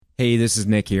Hey, this is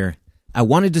Nick here. I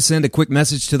wanted to send a quick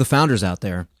message to the founders out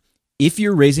there. If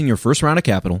you're raising your first round of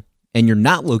capital and you're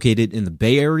not located in the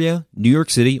Bay Area, New York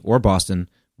City, or Boston,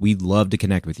 we'd love to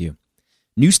connect with you.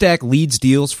 NewStack leads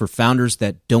deals for founders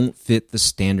that don't fit the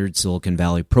standard Silicon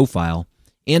Valley profile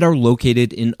and are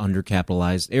located in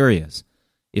undercapitalized areas.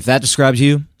 If that describes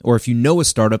you, or if you know a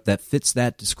startup that fits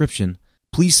that description,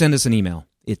 please send us an email.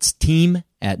 It's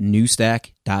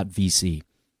team@newstack.vc.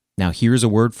 Now here's a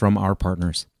word from our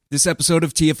partners. This episode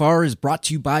of TFR is brought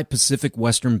to you by Pacific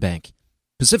Western Bank.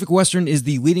 Pacific Western is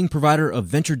the leading provider of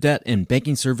venture debt and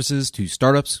banking services to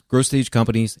startups, growth stage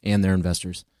companies, and their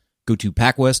investors. Go to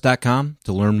pacwest.com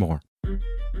to learn more.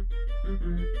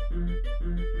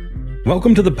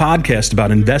 Welcome to the podcast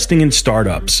about investing in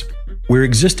startups, where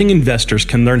existing investors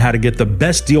can learn how to get the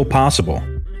best deal possible,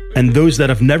 and those that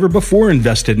have never before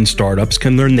invested in startups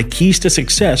can learn the keys to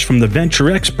success from the venture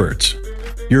experts.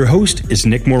 Your host is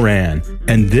Nick Moran,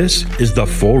 and this is The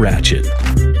Full Ratchet.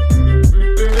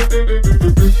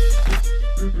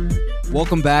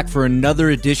 Welcome back for another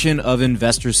edition of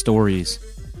Investor Stories.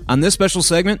 On this special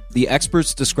segment, the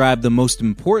experts describe the most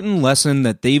important lesson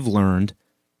that they've learned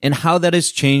and how that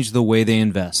has changed the way they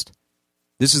invest.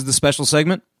 This is the special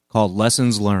segment called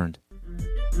Lessons Learned.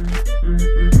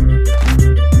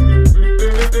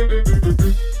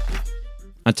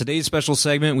 On today's special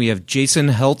segment, we have Jason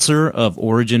Heltzer of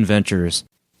Origin Ventures.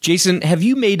 Jason, have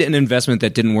you made an investment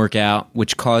that didn't work out,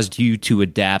 which caused you to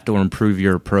adapt or improve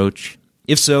your approach?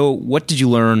 If so, what did you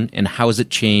learn, and how has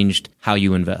it changed how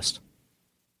you invest?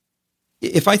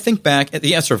 If I think back,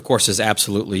 the answer, of course, is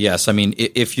absolutely yes. I mean,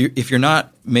 if you're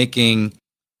not making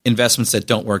investments that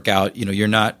don't work out, you're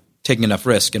not taking enough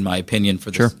risk, in my opinion,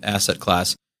 for this asset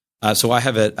class. So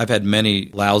I've had many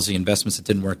lousy investments that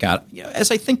didn't work out. As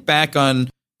I think back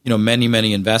on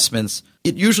many investments,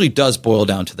 it usually does boil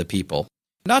down to the people.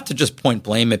 Not to just point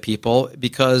blame at people,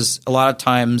 because a lot of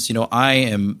times I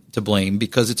am to blame,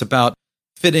 because it's about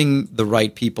fitting the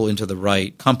right people into the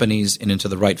right companies and into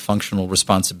the right functional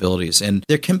responsibilities. And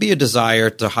there can be a desire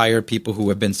to hire people who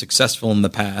have been successful in the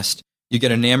past. You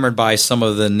get enamored by some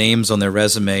of the names on their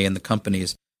resume and the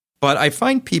companies. But I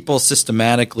find people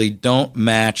systematically don't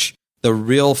match the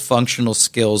real functional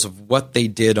skills of what they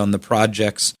did on the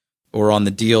projects or on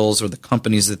the deals or the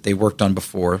companies that they worked on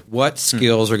before. What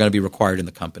skills are going to be required in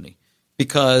the company?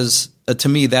 Because to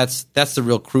me, that's the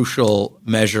real crucial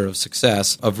measure of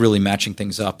success, of really matching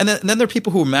things up. And then there are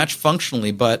people who match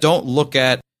functionally, but don't look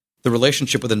at the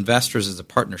relationship with investors as a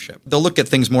partnership. They'll look at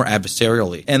things more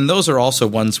adversarially. And those are also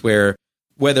ones where,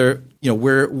 whether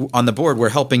we're on the board, we're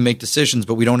helping make decisions,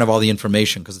 but we don't have all the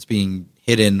information because it's being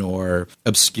hidden or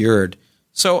obscured.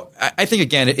 So I think,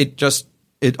 again, it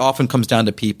often comes down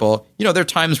to people. There are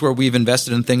times where we've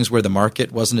invested in things where the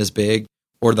market wasn't as big,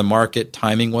 or the market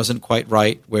timing wasn't quite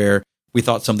right, where we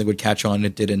thought something would catch on and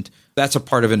it didn't. That's a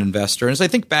part of an investor. And as I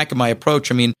think back at my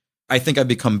approach, I think I've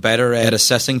become better at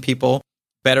assessing people,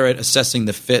 better at assessing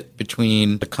the fit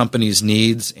between the company's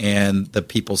needs and the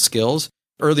people's skills.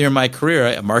 Earlier in my career,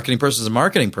 a marketing person is a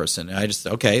marketing person. And I just,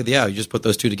 you just put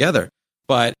those two together.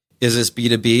 But is this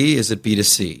B2B? Is it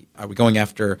B2C? Are we going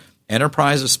after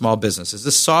enterprise or small business? Is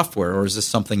this software or is this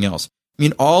something else?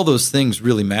 All those things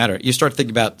really matter. You start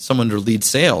thinking about someone to lead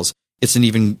sales. It's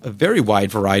a very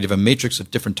wide variety of a matrix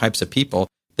of different types of people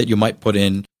that you might put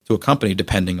in to a company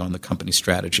depending on the company's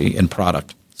strategy and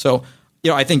product. So,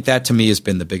 I think that to me has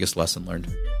been the biggest lesson learned.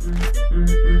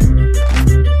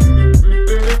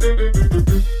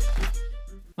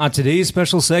 On today's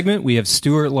special segment, we have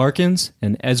Stuart Larkins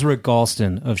and Ezra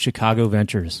Galston of Chicago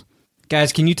Ventures.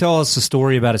 Guys, can you tell us a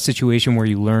story about a situation where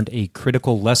you learned a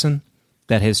critical lesson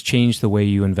that has changed the way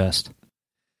you invest?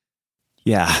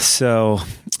 Yeah, so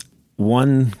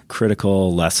one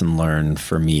critical lesson learned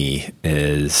for me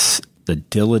is the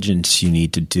diligence you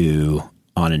need to do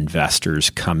on investors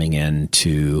coming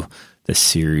into the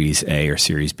Series A or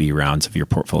Series B rounds of your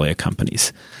portfolio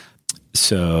companies.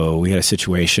 So we had a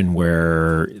situation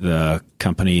where the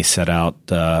company set out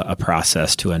a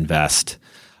process to invest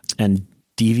and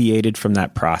deviated from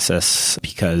that process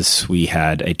because we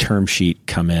had a term sheet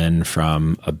come in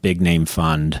from a big name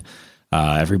fund.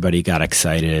 Everybody got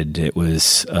excited. It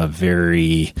was a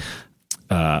very,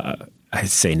 I'd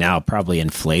say now probably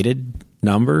inflated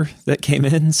number that came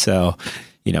in. So,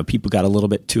 people got a little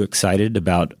bit too excited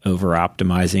about over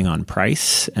optimizing on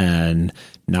price and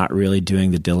not really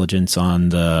doing the diligence on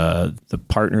the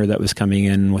partner that was coming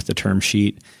in with the term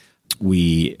sheet.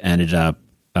 We ended up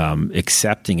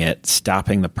accepting it,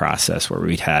 stopping the process where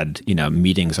we'd had,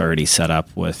 meetings already set up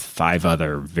with 5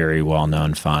 other very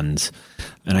well-known funds.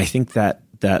 And I think that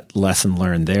that lesson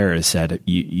learned there is that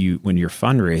you when you're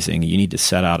fundraising, you need to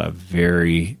set out a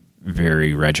very,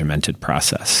 very regimented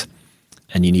process,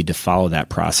 and you need to follow that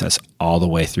process all the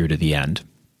way through to the end.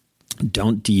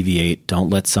 Don't deviate. Don't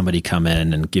let somebody come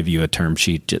in and give you a term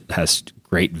sheet that has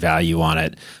great value on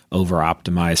it,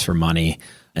 over-optimize for money,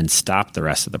 and stop the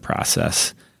rest of the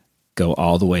process. Go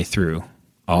all the way through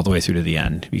to the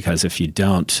end. Because if you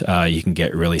don't, you can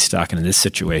get really stuck. And in this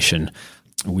situation,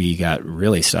 we got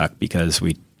really stuck because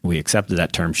we accepted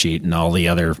that term sheet, and all the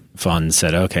other funds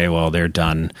said, okay, well, they're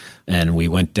done. And we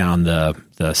went down the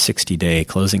 60-day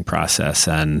closing process,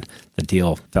 and the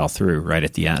deal fell through right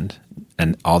at the end.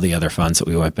 And all the other funds that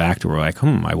we went back to were like,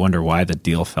 I wonder why the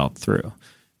deal fell through,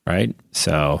 right?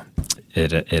 So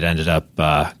it ended up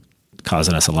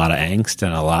causing us a lot of angst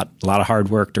and a lot of hard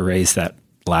work to raise that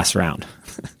last round.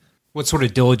 What sort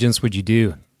of diligence would you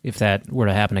do if that were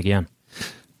to happen again?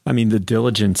 I mean, the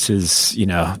diligence is, you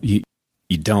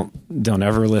don't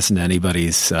ever listen to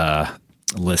anybody's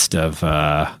list of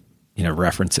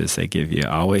references they give you.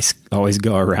 Always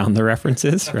go around the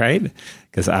references, right?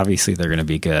 Because obviously they're going to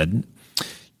be good.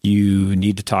 You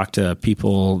need to talk to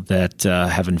people that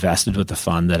have invested with the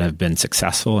fund that have been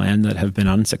successful and that have been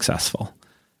unsuccessful.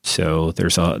 So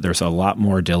there's a lot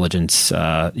more diligence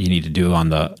you need to do on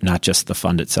not just the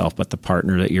fund itself, but the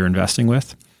partner that you're investing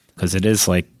with. Because it is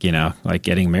like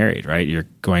getting married, right? You're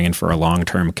going in for a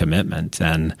long-term commitment,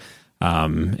 and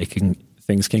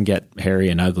things can get hairy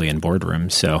and ugly in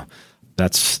boardrooms. So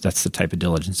that's the type of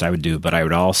diligence I would do. But I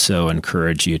would also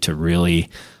encourage you to really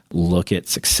look at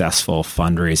successful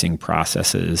fundraising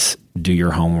processes, do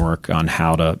your homework on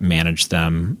how to manage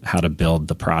them, how to build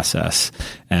the process,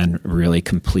 and really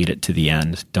complete it to the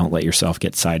end. Don't let yourself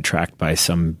get sidetracked by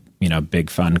some big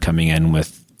fund coming in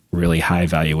with really high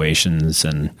valuations,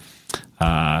 and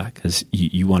because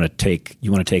you want to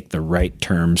take the right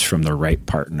terms from the right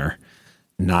partner,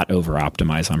 not over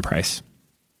optimize on price.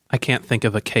 I can't think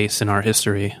of a case in our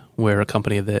history where a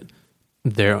company that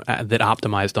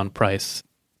optimized on price.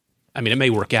 I mean, it may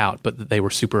work out, but they were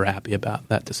super happy about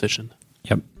that decision.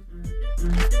 Yep.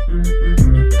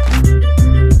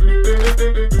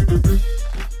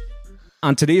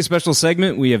 On today's special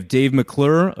segment, we have Dave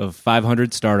McClure of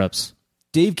 500 Startups.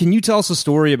 Dave, can you tell us a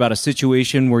story about a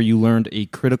situation where you learned a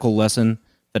critical lesson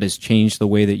that has changed the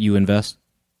way that you invest?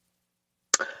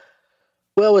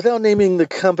 Well, without naming the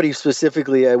company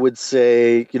specifically, I would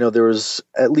say, there was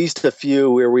at least a few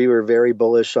where we were very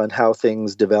bullish on how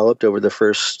things developed over the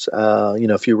first,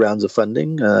 few rounds of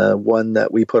funding. One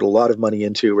that we put a lot of money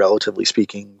into, relatively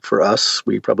speaking, for us.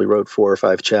 We probably wrote 4 or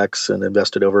 5 checks and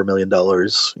invested over $1 million,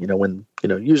 when,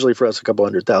 usually for us, a couple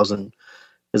 $100,000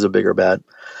 is a bigger bet.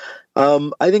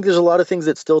 I think there's a lot of things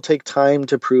that still take time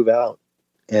to prove out.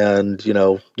 And,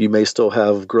 you may still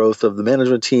have growth of the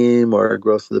management team or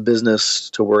growth of the business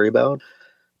to worry about.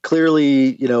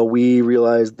 Clearly, we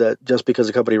realized that just because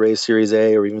a company raised Series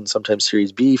A or even sometimes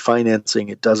Series B financing,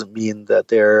 it doesn't mean that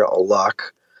they're a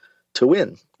lock to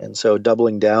win. And so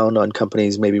doubling down on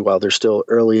companies maybe while they're still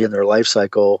early in their life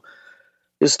cycle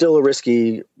is still a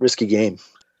risky game.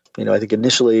 I think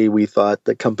initially we thought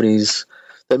that companies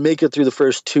that make it through the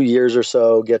first 2 years or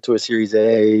so, get to a Series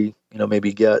A,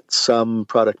 maybe get some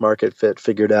product market fit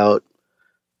figured out,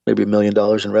 maybe $1 million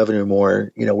in revenue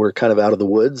more, we're kind of out of the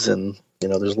woods, and,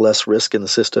 there's less risk in the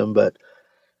system. But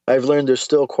I've learned there's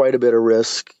still quite a bit of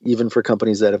risk, even for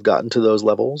companies that have gotten to those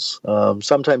levels.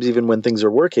 Sometimes even when things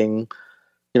are working,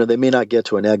 they may not get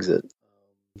to an exit.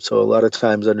 So a lot of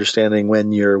times understanding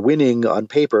when you're winning on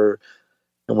paper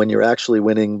and when you're actually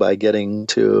winning by getting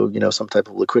to, some type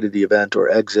of liquidity event or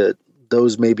exit,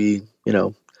 those may be,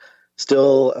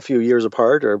 still a few years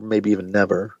apart, or maybe even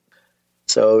never.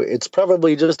 So it's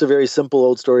probably just a very simple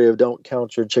old story of don't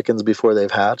count your chickens before they've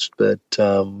hatched. But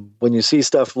when you see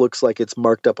stuff looks like it's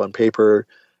marked up on paper,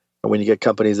 or when you get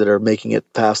companies that are making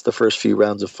it past the first few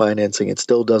rounds of financing, it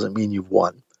still doesn't mean you've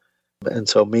won. And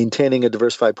so maintaining a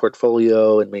diversified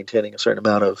portfolio and maintaining a certain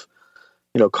amount of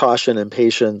caution and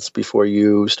patience before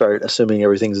you start assuming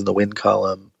everything's in the win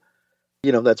column.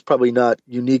 That's probably not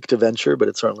unique to venture, but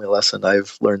it's certainly a lesson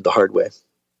I've learned the hard way.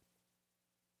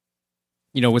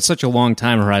 With such a long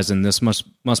time horizon, this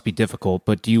must be difficult,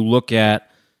 but do you look at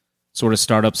sort of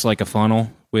startups like a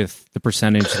funnel with the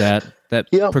percentage that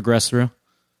progress through?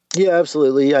 Yeah,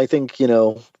 absolutely. I think,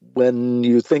 when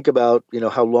you think about,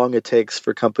 how long it takes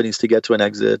for companies to get to an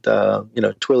exit,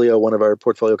 Twilio, one of our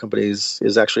portfolio companies,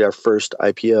 is actually our first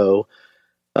IPO.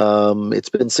 It's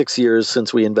been 6 years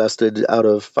since we invested out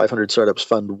of 500 Startups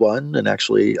Fund 1. And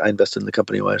actually, I invested in the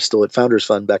company when I was still at Founders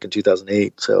Fund back in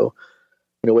 2008. So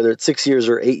whether it's 6 years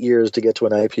or 8 years to get to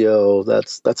an IPO,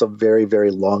 that's a very,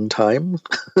 very long time.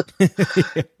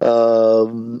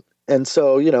 And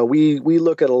so, we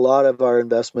look at a lot of our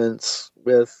investments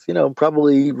with,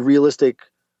 probably realistic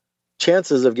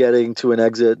chances of getting to an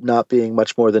exit not being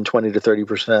much more than 20 to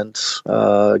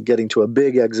 30%, getting to a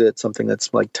big exit, something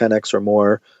that's like 10x or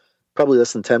more, probably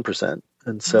less than 10%.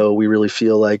 And so we really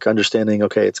feel like understanding,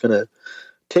 okay, it's going to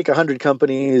take 100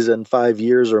 companies and 5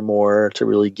 years or more to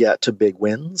really get to big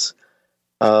wins.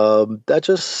 That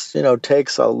just,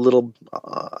 takes a little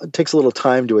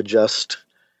time to adjust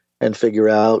and figure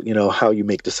out, how you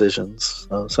make decisions.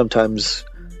 Sometimes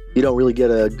you don't really get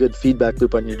a good feedback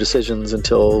loop on your decisions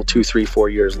until 2, 3, 4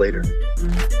 years later.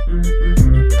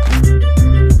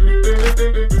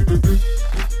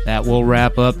 That will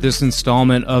wrap up this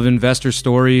installment of Investor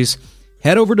Stories.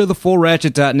 Head over to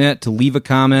thefullratchet.net to leave a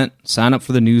comment, sign up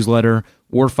for the newsletter,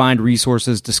 or find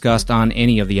resources discussed on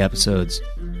any of the episodes.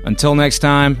 Until next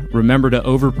time, remember to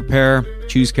over-prepare,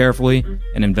 choose carefully,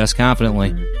 and invest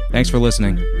confidently. Thanks for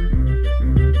listening.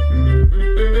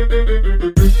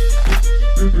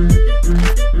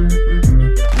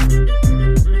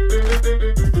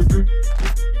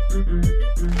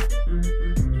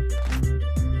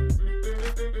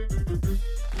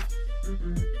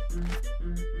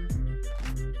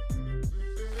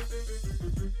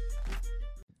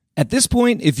 At this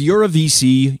point, if you're a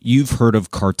VC, you've heard of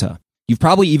Carta. You've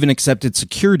probably even accepted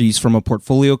securities from a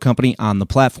portfolio company on the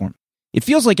platform. It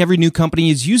feels like every new company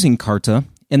is using Carta,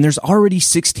 and there's already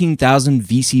 16,000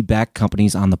 VC-backed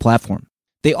companies on the platform.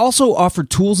 They also offer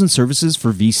tools and services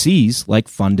for VCs like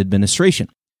fund administration.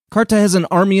 Carta has an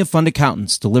army of fund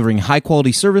accountants delivering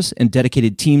high-quality service and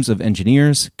dedicated teams of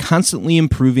engineers, constantly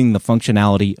improving the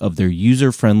functionality of their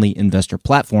user-friendly investor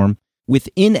platform with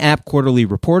in-app quarterly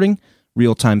reporting,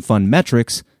 real-time fund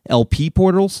metrics, LP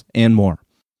portals, and more.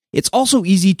 It's also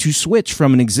easy to switch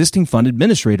from an existing fund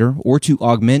administrator or to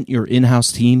augment your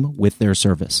in-house team with their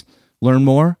service. Learn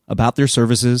more about their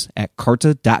services at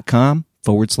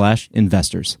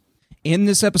carta.com/investors. And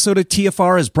this episode of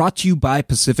TFR is brought to you by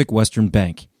Pacific Western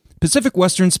Bank. Pacific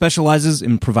Western specializes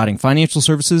in providing financial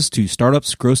services to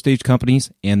startups, growth stage companies,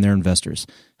 and their investors,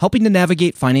 helping to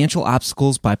navigate financial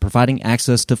obstacles by providing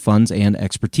access to funds and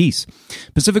expertise.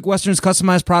 Pacific Western's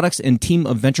customized products and team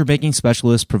of venture banking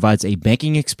specialists provides a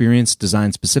banking experience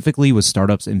designed specifically with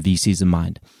startups and VCs in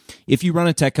mind. If you run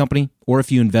a tech company or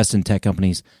if you invest in tech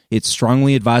companies, it's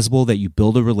strongly advisable that you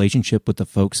build a relationship with the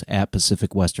folks at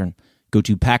Pacific Western. Go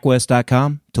to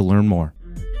pacwest.com to learn more.